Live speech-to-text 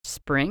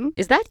Spring,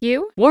 is that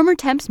you? Warmer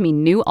temps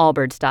mean new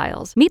Allbirds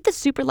styles. Meet the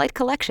Superlight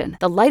Collection,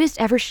 the lightest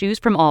ever shoes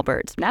from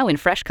Allbirds, now in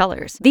fresh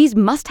colors. These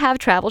must-have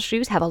travel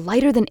shoes have a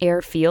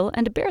lighter-than-air feel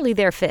and a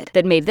barely-there fit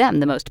that made them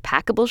the most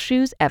packable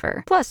shoes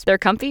ever. Plus, they're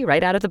comfy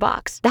right out of the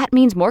box. That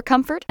means more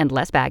comfort and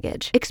less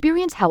baggage.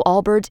 Experience how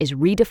Allbirds is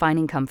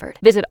redefining comfort.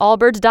 Visit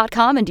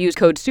allbirds.com and use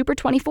code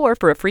SUPER24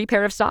 for a free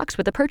pair of socks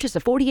with a purchase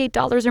of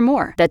 $48 or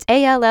more. That's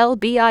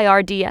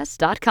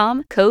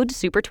ALLBIRDS.com, code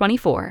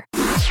SUPER24.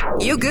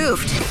 You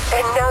goofed,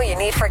 and now you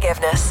need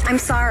forgiveness. I'm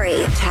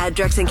sorry. Tad,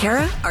 Drex, and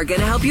Kara are going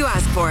to help you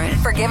ask for it.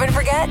 Forgive and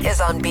Forget is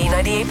on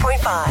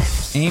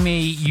B98.5.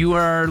 Amy, you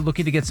are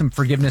looking to get some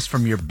forgiveness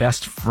from your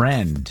best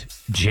friend.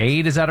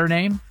 Jade, is that her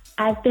name?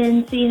 I've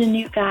been seeing a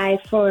new guy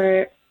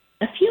for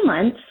a few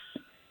months,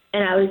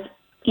 and I was,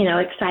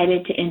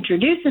 excited to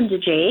introduce him to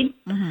Jade.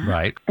 Mm-hmm.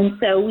 Right. And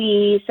so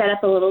we set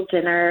up a little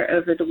dinner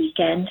over the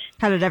weekend.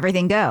 How did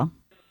everything go?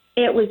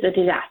 It was a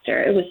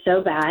disaster. It was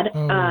so bad.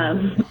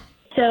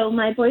 So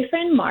my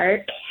boyfriend,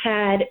 Mark,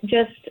 had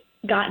just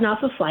gotten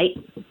off a flight,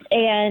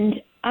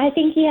 and I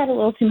think he had a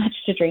little too much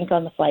to drink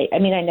on the flight. I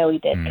mean, I know he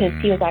did because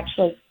he was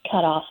actually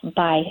cut off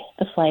by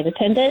a flight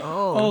attendant.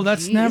 Oh,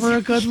 that's never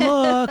a good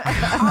look.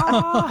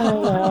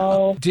 Oh,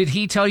 no. Did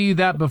he tell you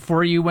that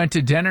before you went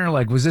to dinner?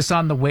 Like, was this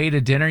on the way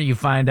to dinner? You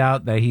find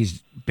out that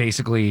he's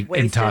basically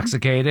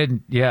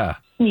intoxicated? Yeah.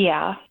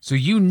 Yeah. So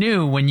you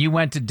knew when you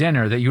went to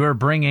dinner that you were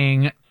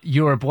bringing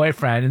your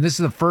boyfriend, and this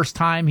is the first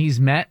time he's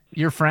met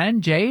your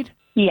friend, Jade?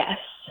 Yes.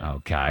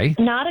 Okay.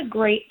 Not a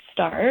great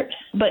start,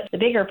 but the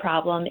bigger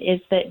problem is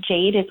that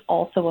Jade is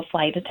also a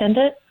flight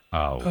attendant.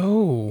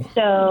 Oh.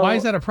 So why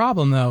is that a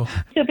problem, though?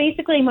 So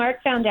basically,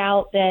 Mark found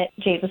out that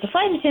Jade was a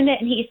flight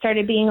attendant, and he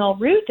started being all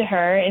rude to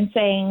her and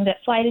saying that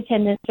flight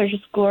attendants are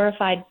just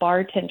glorified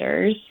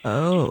bartenders.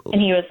 Oh.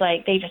 And he was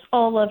like, they just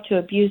all love to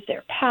abuse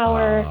their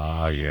power.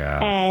 Oh,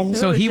 yeah. And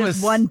So he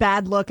was one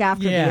bad look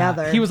after the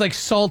other. He was like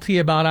salty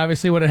about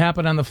obviously what had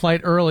happened on the flight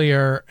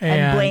earlier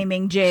and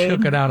blaming Jade.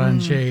 Took it out on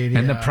Jade.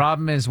 And yeah. the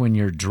problem is when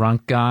you're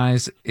drunk,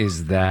 guys,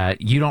 is that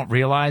you don't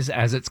realize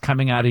as it's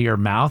coming out of your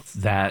mouth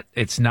that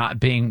it's not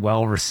being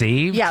well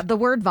received. Yeah, the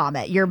word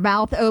vomit. Your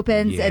mouth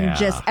opens and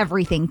just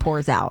everything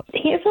pours out.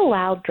 He's a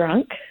loud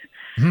drunk.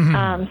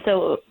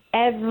 So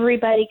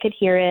everybody could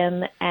hear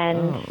him.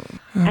 And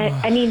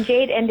I mean,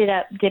 Jade ended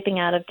up dipping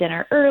out of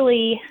dinner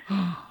early.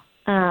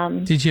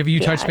 Have you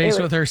touched base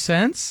with her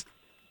since?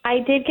 I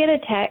did get a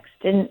text,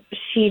 and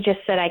she just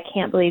said, I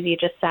can't believe you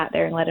just sat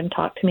there and let him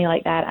talk to me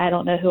like that. I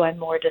don't know who I'm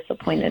more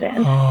disappointed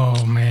in.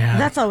 Oh, man.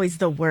 That's always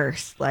the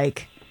worst.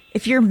 Like,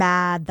 if you're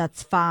mad,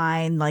 that's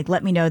fine. Like,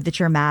 let me know that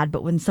you're mad.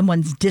 But when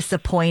someone's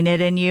disappointed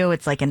in you,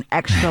 it's like an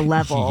extra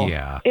level.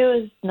 Yeah. It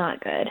was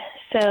not good.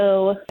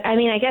 So, I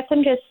mean, I guess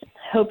I'm just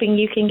hoping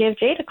you can give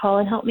Jade a call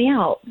and help me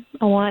out.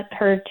 I want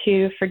her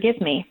to forgive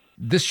me.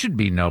 This should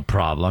be no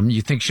problem.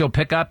 You think she'll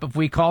pick up if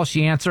we call?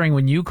 She answering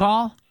when you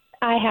call?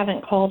 I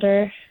haven't called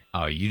her.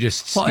 Oh, you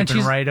just Well, and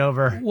skipping she's- right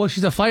over. Well,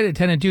 she's a flight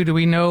attendant, dude. Do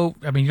we know?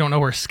 I mean, you don't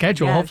know her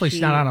schedule. Yeah, Hopefully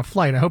she's not on a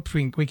flight. I hope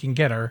we can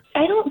get her.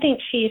 I don't think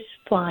she's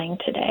flying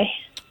today.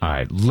 All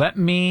right, let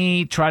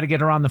me try to get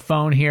her on the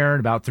phone here.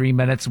 In about 3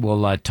 minutes,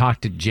 we'll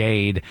talk to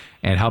Jade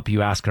and help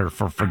you ask her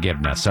for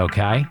forgiveness,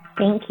 okay?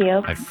 Thank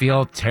you. I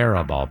feel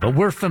terrible, but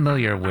we're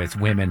familiar with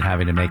women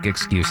having to make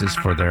excuses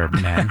for their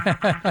men.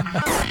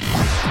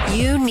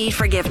 You need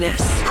forgiveness.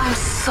 I'm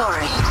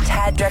sorry.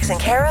 Tad, Drex, and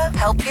Kara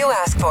help you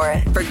ask for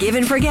it. Forgive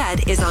and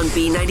Forget is on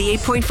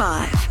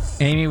B98.5.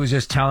 Amy was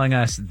just telling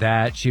us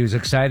that she was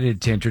excited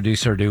to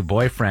introduce her new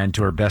boyfriend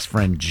to her best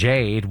friend,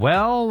 Jade.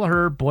 Well,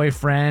 her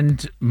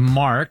boyfriend,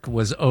 Mark,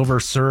 was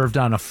overserved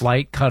on a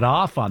flight, cut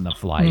off on the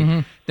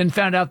flight, then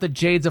found out that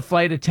Jade's a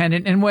flight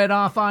attendant and went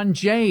off on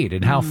Jade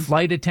and how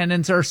flight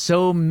attendants are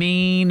so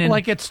mean and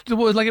Like it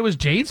was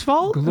Jade's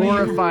fault?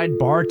 glorified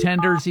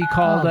bartenders, he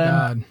called them.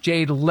 God.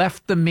 Jade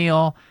left the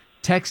meal,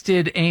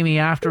 texted Amy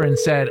after and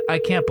said, I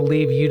can't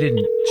believe you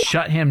didn't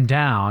shut him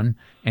down.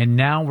 And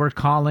now we're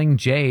calling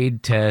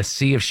Jade to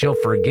see if she'll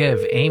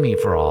forgive Amy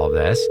for all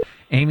this.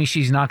 Amy,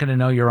 she's not going to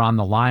know you're on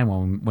the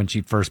line when she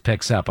first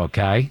picks up,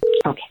 okay?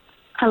 Okay.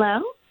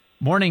 Hello?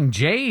 Morning,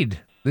 Jade.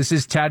 This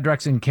is Tad,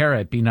 Drex, and Kara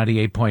at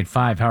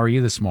B98.5. How are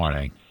you this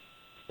morning?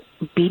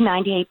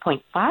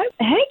 B98.5.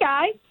 Hey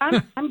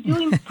guys, I'm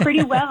doing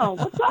pretty well.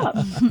 What's up?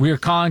 We were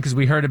calling because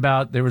we heard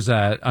about there was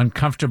a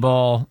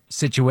uncomfortable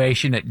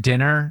situation at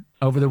dinner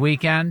over the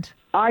weekend.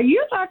 Are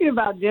you talking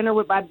about dinner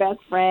with my best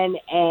friend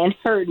and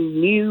her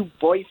new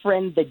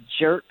boyfriend, the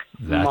jerk?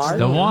 That's Mark?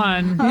 the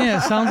one. Yeah,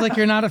 it sounds like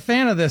you're not a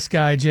fan of this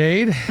guy,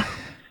 Jade.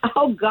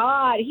 Oh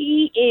God,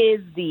 he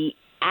is the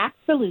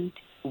absolute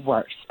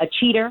worst. A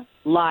cheater,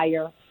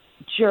 liar,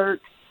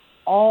 jerk,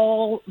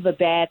 all the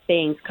bad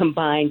things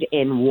combined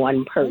in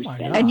one person.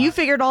 God. And you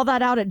figured all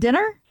that out at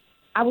dinner?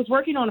 I was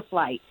working on a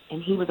flight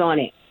and he was on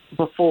it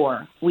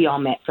before we all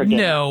met for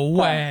dinner. No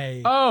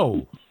way.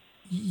 Oh,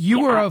 You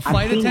were a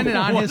flight attendant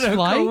on what his a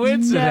flight?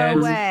 coincidence.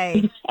 No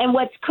way. And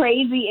what's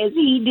crazy is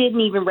he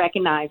didn't even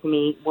recognize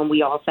me when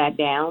we all sat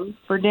down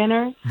for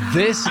dinner.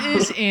 This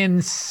is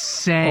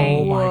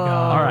insane. Oh, my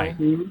God. All right,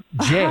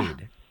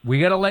 Jade, We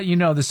got to let you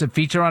know this is a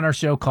feature on our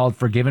show called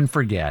Forgive and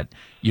Forget.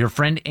 Your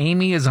friend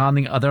Amy is on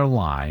the other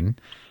line.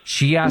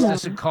 She asked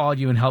us to call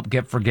you and help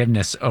get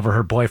forgiveness over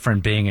her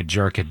boyfriend being a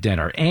jerk at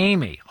dinner.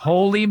 Amy,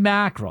 holy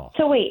mackerel.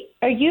 So wait,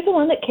 are you the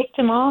one that kicked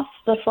him off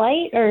the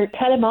flight or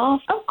cut him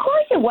off? Of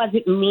course it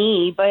wasn't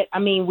me, but I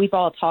mean, we've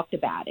all talked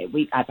about it.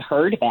 I've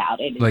heard about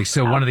it. Like,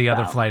 so one of the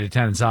other flight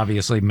attendants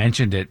obviously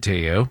mentioned it to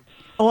you.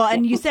 Well,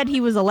 and you said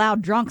he was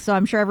allowed drunk, so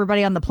I'm sure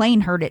everybody on the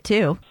plane heard it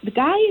too. The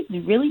guy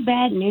is really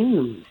bad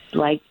news.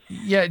 Like,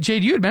 Yeah,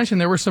 Jade, you had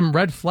mentioned there were some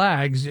red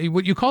flags.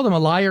 Would you call him a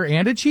liar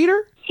and a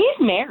cheater?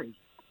 he's married.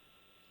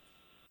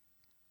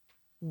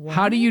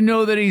 How do you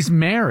know that he's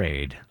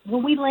married?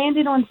 When we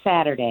landed on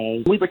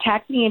Saturday, we were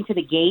taxiing into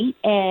the gate,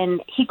 and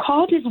he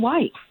called his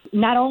wife.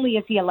 Not only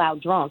is he a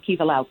loud drunk, he's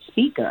a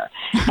loudspeaker,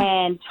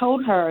 and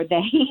told her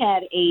that he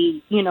had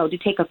to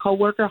take a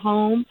coworker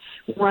home,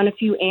 run a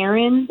few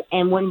errands,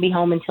 and wouldn't be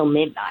home until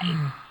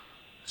midnight.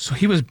 So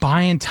he was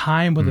buying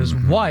time with his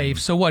wife.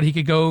 So what, he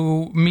could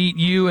go meet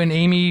you and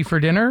Amy for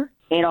dinner?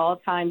 It all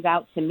times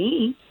out to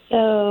me.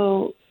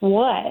 So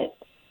what?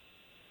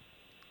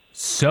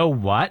 So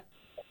what?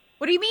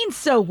 What do you mean,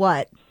 so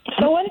what?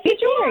 So what if he's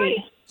married?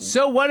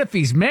 So what if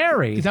he's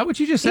married? Is that what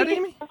you just said,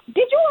 Amy?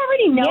 Did you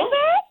already know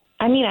that?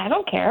 I mean, I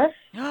don't care.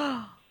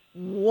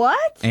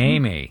 What?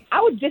 Amy. I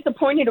was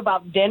disappointed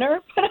about dinner,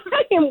 but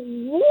I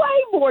am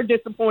way more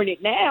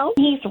disappointed now.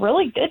 He's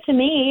really good to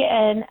me,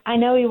 and I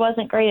know he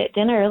wasn't great at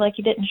dinner, like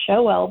he didn't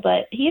show well,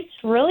 but he's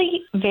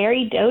really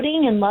very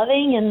doting and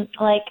loving, and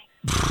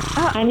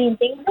I mean,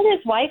 things with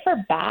his wife are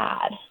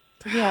bad.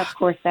 Yeah, of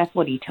course, that's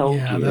what he told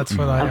Yeah, you. that's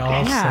what I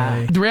all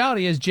say. The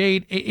reality is,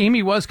 Jade,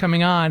 Amy was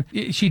coming on.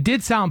 She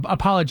did sound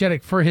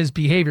apologetic for his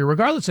behavior,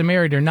 regardless of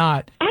married or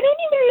not. I don't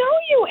even know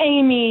you,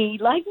 Amy.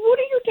 Like, what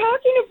are you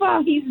talking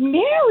about? He's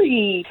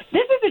married.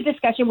 This is a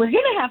discussion we're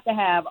going to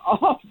have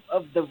off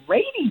of the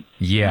radio.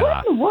 Yeah.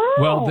 What in the world?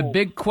 Well, the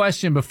big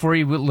question before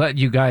we let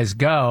you guys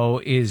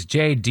go is,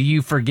 Jade, do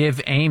you forgive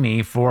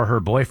Amy for her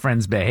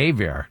boyfriend's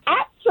behavior?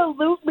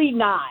 Absolutely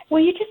not.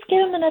 Will you just give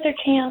him another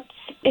chance?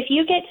 If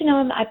you get to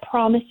know him, I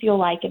promise you'll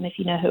like him if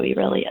you know who he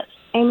really is.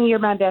 Amy, you're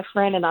my best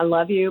friend, and I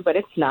love you, but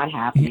it's not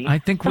happening. I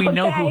think we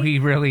know who he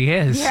really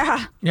is.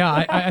 Yeah.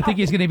 Yeah, I think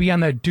he's going to be on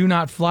the do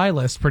not fly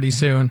list pretty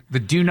soon. The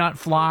do not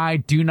fly,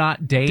 do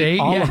not date,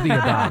 all of the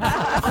above.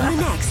 On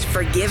the next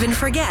Forgive and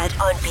Forget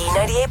on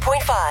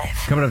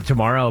B98.5. Coming up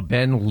tomorrow,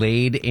 Ben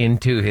laid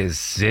into his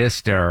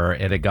sister,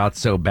 and it got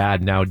so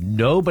bad now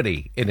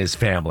nobody in his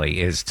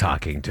family is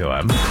talking to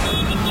him.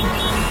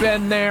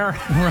 Been there.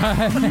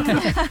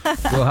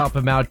 We'll help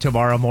him out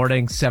tomorrow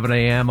morning, 7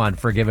 a.m. on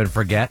Forgive and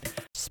Forget.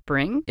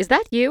 Spring? Is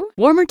that you?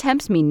 Warmer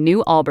temps mean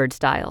new Allbirds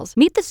styles.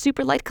 Meet the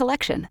Superlight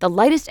Collection, the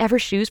lightest ever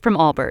shoes from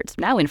Allbirds,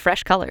 now in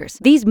fresh colors.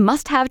 These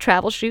must-have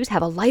travel shoes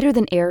have a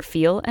lighter-than-air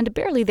feel and a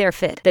barely-there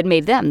fit that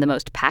made them the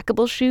most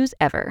packable shoes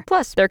ever.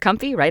 Plus, they're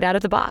comfy right out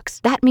of the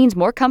box. That means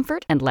more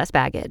comfort and less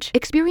baggage.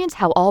 Experience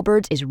how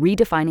Allbirds is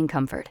redefining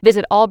comfort.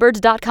 Visit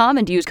allbirds.com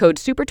and use code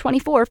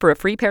SUPER24 for a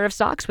free pair of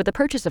socks with a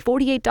purchase of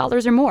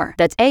 $48 or more.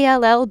 That's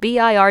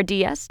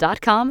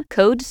ALLBIRDS.com,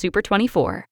 code SUPER24.